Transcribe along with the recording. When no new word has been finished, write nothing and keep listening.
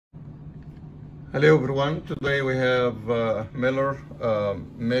Hello everyone, today we have Miller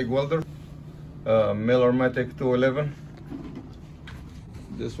MIG welder, Millermatic 211.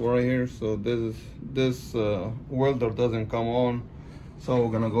 This one right here. So this welder doesn't come on, so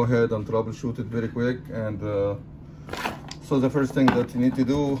we're gonna go ahead and troubleshoot it very quick. And so the first thing that you need to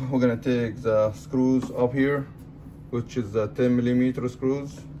do, we're gonna take the screws up here, which is the 10mm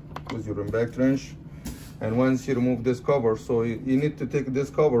screws with your impact wrench. And once you remove this cover, so you need to take this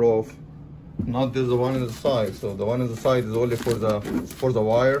cover off. Not this, the one on the side. So the one on the side is only for the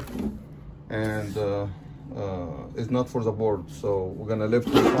wire, and it's not for the board. So we're gonna lift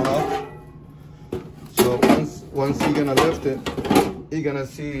this one up. So once you're gonna lift it, you're gonna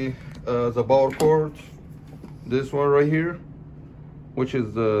see the power cord. This one right here, which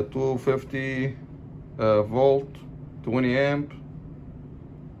is the 250 volt, 20 amp,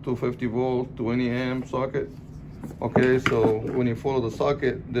 250 volt, 20 amp socket. Okay, so when you follow the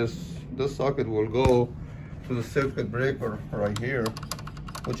socket, this socket will go to the circuit breaker right here,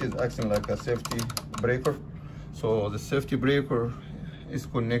 which is acting like a safety breaker. So the safety breaker is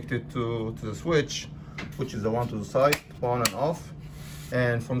connected to the switch, which is the one to the side, on and off.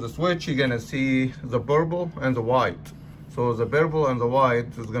 And from the switch, you're gonna see the purple and the white. So the purple and the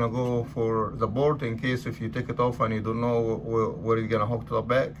white is gonna go for the board in case if you take it off and you don't know where you're gonna hook to the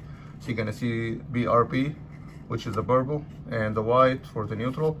back. So you're gonna see BRP, which is the purple, and the white for the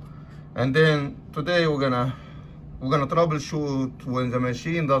neutral. And then today we're gonna troubleshoot when the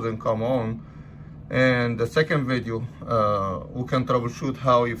machine doesn't come on. And the second video, we can troubleshoot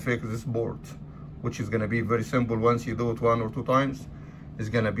how you fix this board, which is gonna be very simple. Once you do it 1 or 2 times, it's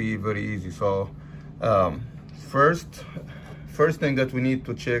gonna be very easy. So first thing that we need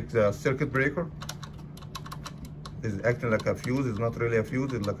to check the circuit breaker. Is acting like a fuse. It's not really a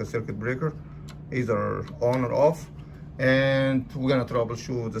fuse, it's like a circuit breaker, either on or off. And we're gonna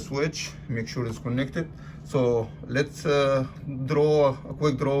troubleshoot the switch, make sure it's connected. So let's draw a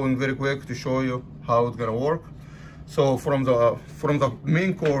quick drawing very quick to show you how it's gonna work. So from the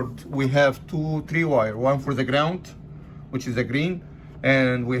main cord, we have 3 wire, one for the ground, which is the green,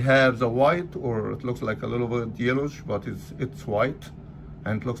 and we have the white, or it looks like a little bit yellowish, but it's white,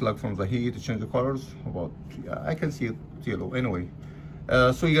 and it looks like from the heat it changes the colors. But yeah, I can see it yellow anyway.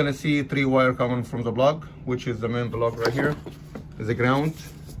 So you're gonna see 3 wire coming from the block, which is the main block right here, is the ground,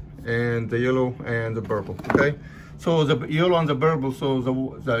 and the yellow and the purple. Okay, so the yellow and the purple, so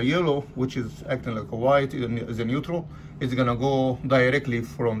the yellow, which is acting like a white, is a neutral, is gonna go directly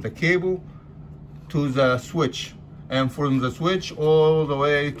from the cable to the switch, and from the switch all the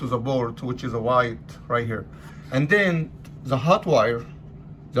way to the board, which is a white right here. And then the hot wire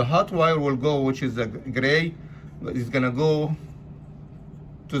will go, which is the gray, is gonna go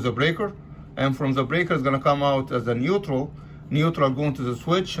to the breaker, and from the breaker is gonna come out as a neutral going to the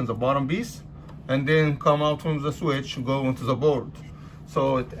switch in the bottom piece, and then come out from the switch, go into the board.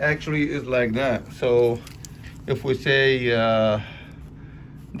 So it actually is like that. So if we say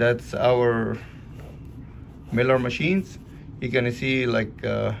that's our Miller machines, you're gonna see like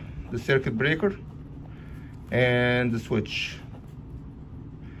the circuit breaker and the switch.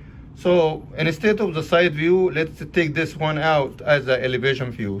 So instead of the side view, let's take this one out as the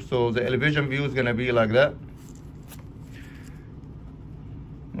elevation view. So the elevation view is gonna be like that.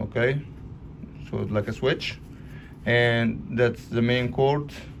 Okay, so it's like a switch, and that's the main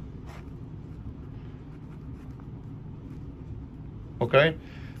cord. Okay,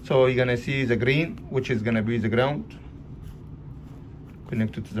 so you're gonna see the green, which is gonna be the ground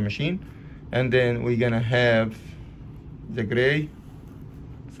connected to the machine, and then we're gonna have the gray.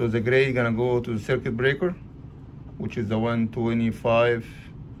 So the gray is gonna go to the circuit breaker, which is the 125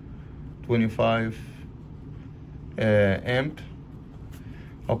 amp.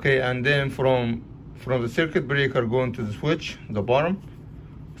 Okay, and then from the circuit breaker going to the switch, the bottom.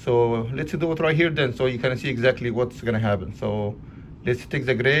 So let's do it right here then, so you can see exactly what's gonna happen. So let's take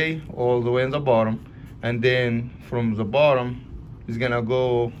the gray all the way in the bottom, and then from the bottom is gonna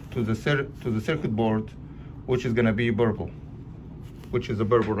go to the circuit board, which is gonna be purple, which is the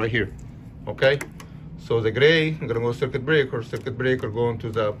purple right here. Okay, so the gray, I'm gonna go circuit breaker going to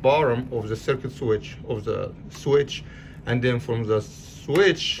the bottom of the circuit switch, and then from the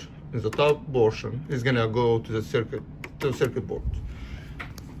switch in the top portion is gonna go to the circuit board.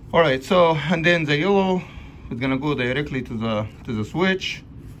 All right, so and then the yellow is gonna go directly to the switch.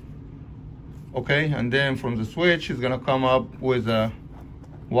 Okay, and then from the switch is gonna come up with a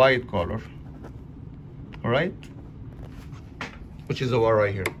white color. All right, which is the one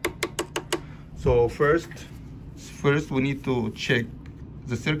right here. So first we need to check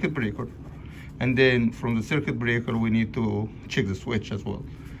the circuit breaker, and then from the circuit breaker we need to check the switch as well.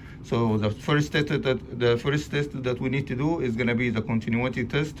 So the first test that we need to do is gonna be the continuity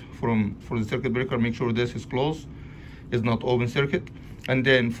test for the circuit breaker. Make sure this is closed, is not open circuit, and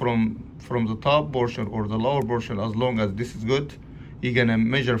then from the top portion or the lower portion, as long as this is good, you're gonna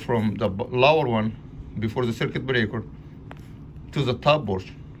measure from the lower one before the circuit breaker to the top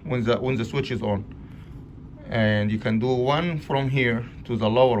portion when the switch is on. And you can do one from here to the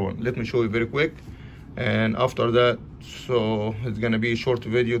lower one. Let me show you very quick. And after that, so it's gonna be a short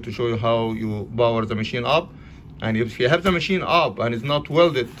video to show you how you power the machine up. And if you have the machine up and it's not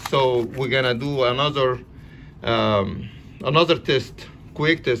welded, so we're gonna do another test,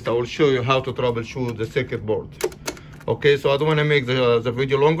 quick test. I will show you how to troubleshoot the circuit board. Okay, so I don't want to make the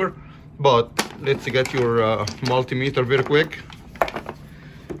video longer, but let's get your multimeter very quick.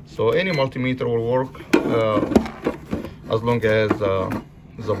 So any multimeter will work as long as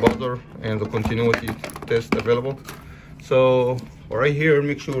the buzzer and the continuity test available. So right here,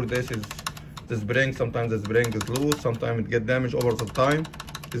 make sure this spring, sometimes the spring is loose, sometimes it get damaged over the time,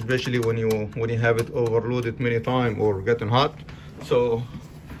 especially when you have it overloaded many times or getting hot. So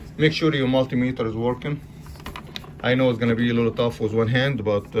make sure your multimeter is working. I know it's gonna be a little tough with one hand,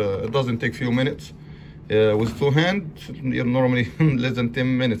 but it doesn't take few minutes. With two hands, normally less than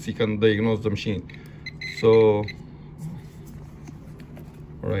 10 minutes you can diagnose the machine. So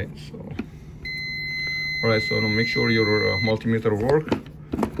all right, so now make sure your multimeter work.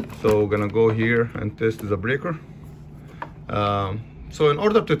 So we're gonna go here and test the breaker. So in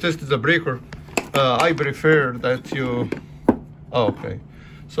order to test the breaker, I prefer that you, okay,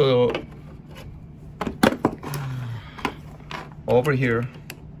 so over here,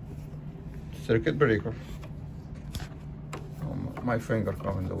 circuit breaker. My finger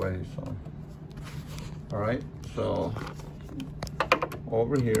coming the way, so all right, so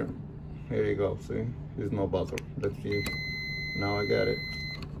over here you go. See, there's no buzzer. Let's see. Now I got it.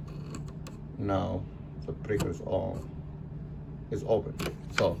 Now the breaker is on, is open.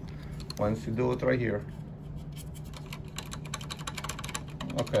 So once you do it right here,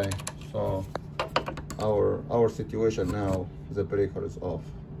 okay, so our situation now, the breaker is off.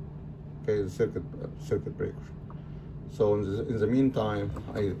 Okay, the circuit breaker. So in the meantime,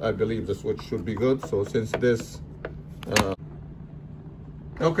 I believe the switch should be good. So since this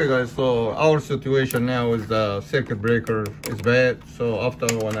okay guys, so our situation now is the circuit breaker is bad. So after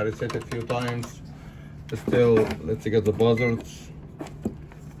when I reset it a few times, still, let's get the buzzers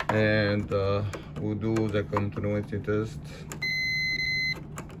and we'll do the continuity test.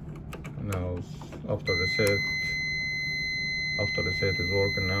 Now after reset is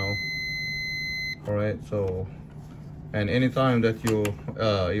working now. All right, so and anytime that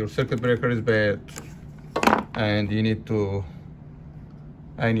your circuit breaker is bad and you need to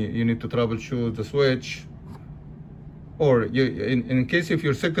troubleshoot the switch, or in case if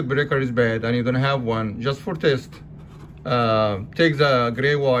your circuit breaker is bad and you don't have one, just for test, take the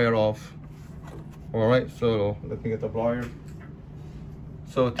gray wire off. All right, so let me get the plier.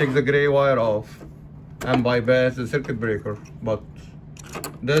 So take the gray wire off and bypass the circuit breaker, but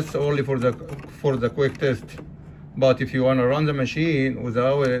that's only for the quick test. But if you want to run the machine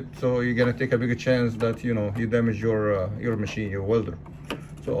without it, so you're gonna take a big chance that you damage your machine, your welder.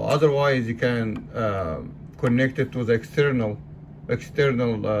 So otherwise you can connect it to the external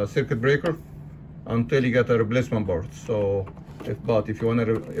circuit breaker until you get a replacement part. So if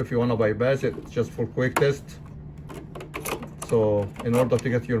you wanna bypass it just for quick test, so in order to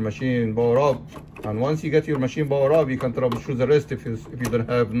get your machine power up, and once you get your machine power up, you can troubleshoot the rest if you don't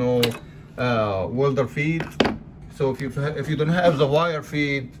have no welder feed. So if you don't have the wire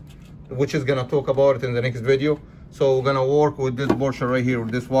feed, which is gonna talk about it in the next video, so we're gonna work with this portion right here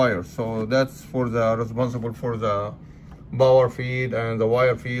with this wire. So that's responsible for the power feed and the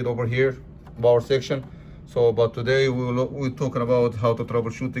wire feed over here, power section. So but today we're talking about how to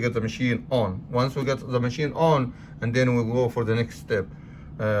troubleshoot to get the machine on. Once we get the machine on, and then we'll go for the next step.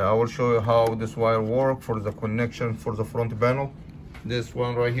 I will show you how this wire works for the connection for the front panel, this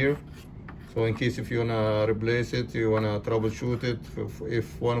one right here. So in case if you wanna replace it, you wanna troubleshoot it,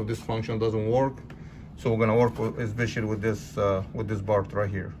 if one of this function doesn't work, so we're gonna work especially with this part right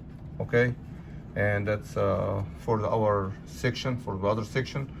here, okay? And that's for our section. For the other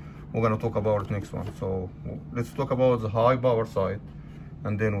section, we're gonna talk about the next one. So let's talk about the high power side,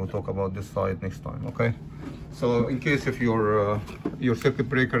 and then we'll talk about this side next time, okay? So in case if your circuit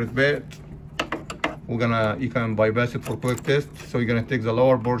breaker is bad, you can bypass it for quick test. So you're gonna take the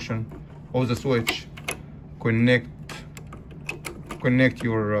lower portion of the switch, connect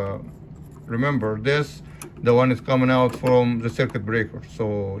your remember this, the one is coming out from the circuit breaker.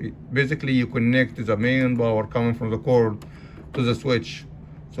 So basically you connect the main power coming from the cord to the switch.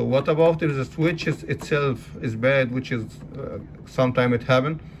 So what about if the switch itself is bad, which is sometime it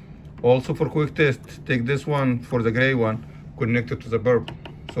happen. Also for quick test, take this one for the gray one, connect it to the purple.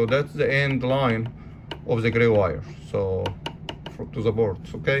 So that's the end line of the gray wire, so to the board,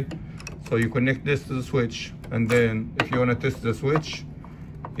 okay? So you connect this to the switch, and then if you want to test the switch,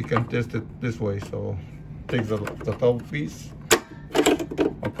 you can test it this way. So take the top piece,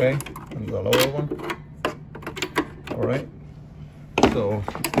 okay, and the lower one. All right, so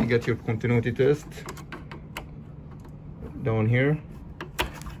you get your continuity test down here.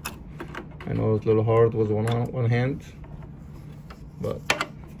 I know it's a little hard with one hand, but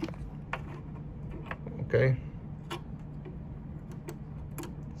okay.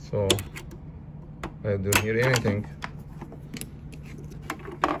 So I don't hear anything.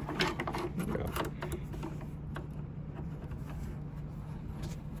 Yeah.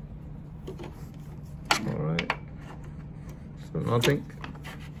 All right. So nothing.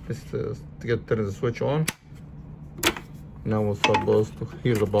 This is to turn the switch on. Now we're supposed to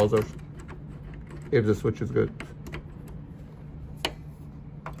hear the buzzer if the switch is good.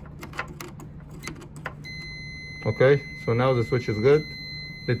 Okay, so now the switch is good.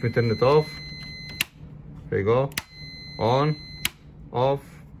 Let me turn it off. There you go. On, off.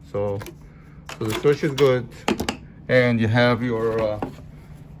 So the switch is good, and you have your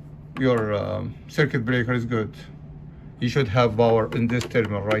circuit breaker is good. You should have power in this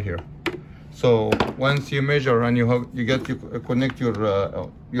terminal right here. So once you measure and you connect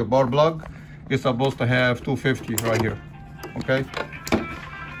your bar plug, you're supposed to have 250 right here. Okay.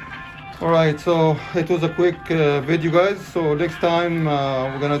 All right, so it was a quick video, guys. So next time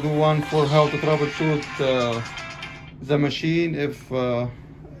we're gonna do one for how to troubleshoot the machine if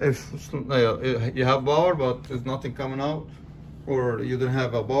you have power but there's nothing coming out, or you don't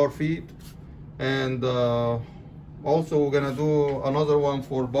have a power feed. And also we're gonna do another one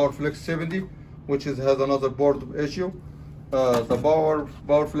for Power Flex 70, which has another board issue. The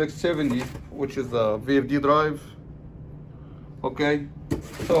Power Flex 70, which is a VFD drive. Okay,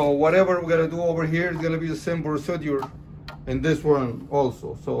 so whatever we're gonna do over here is gonna be the same procedure in this one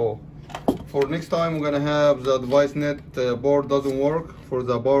also. So for next time we're gonna have the device net board doesn't work for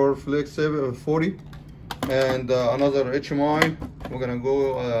the Power Flex 40, and another HMI. We're gonna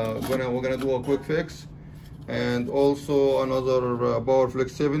do a quick fix, and also another Power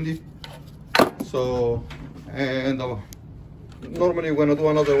Flex 70. So normally we're gonna do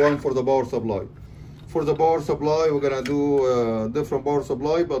another one for the power supply. For the power supply, we're gonna do different power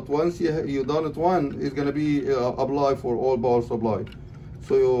supply, but once you done it one, it's gonna be apply for all power supply.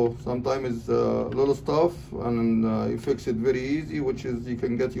 So sometimes it's little stuff, and you fix it very easy, which is you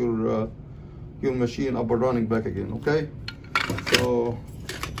can get your machine up and running back again. Okay. So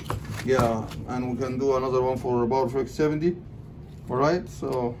yeah, and we can do another one for Power Flex 70. All right.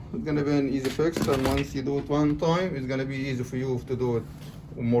 So it's gonna be an easy fix, and once you do it one time, it's gonna be easy for you to do it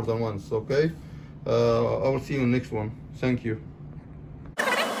more than once. Okay. I will see you in the next one. Thank you. So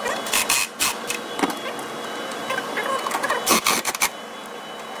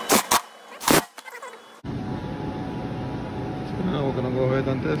now we're gonna go ahead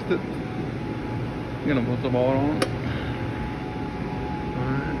and test it. We're gonna put the power on.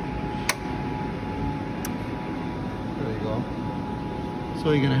 Alright. There you go. So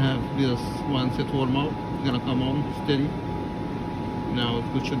you're gonna have this one set warm up. It's gonna come on steady. Now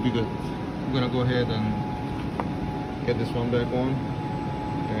it should be good. I'm gonna go ahead and get this one back on,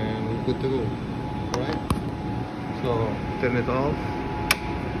 and we're good to go. Alright, so turn it off,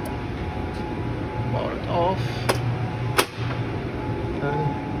 power it off, okay.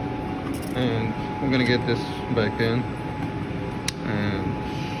 And I'm gonna get this back in.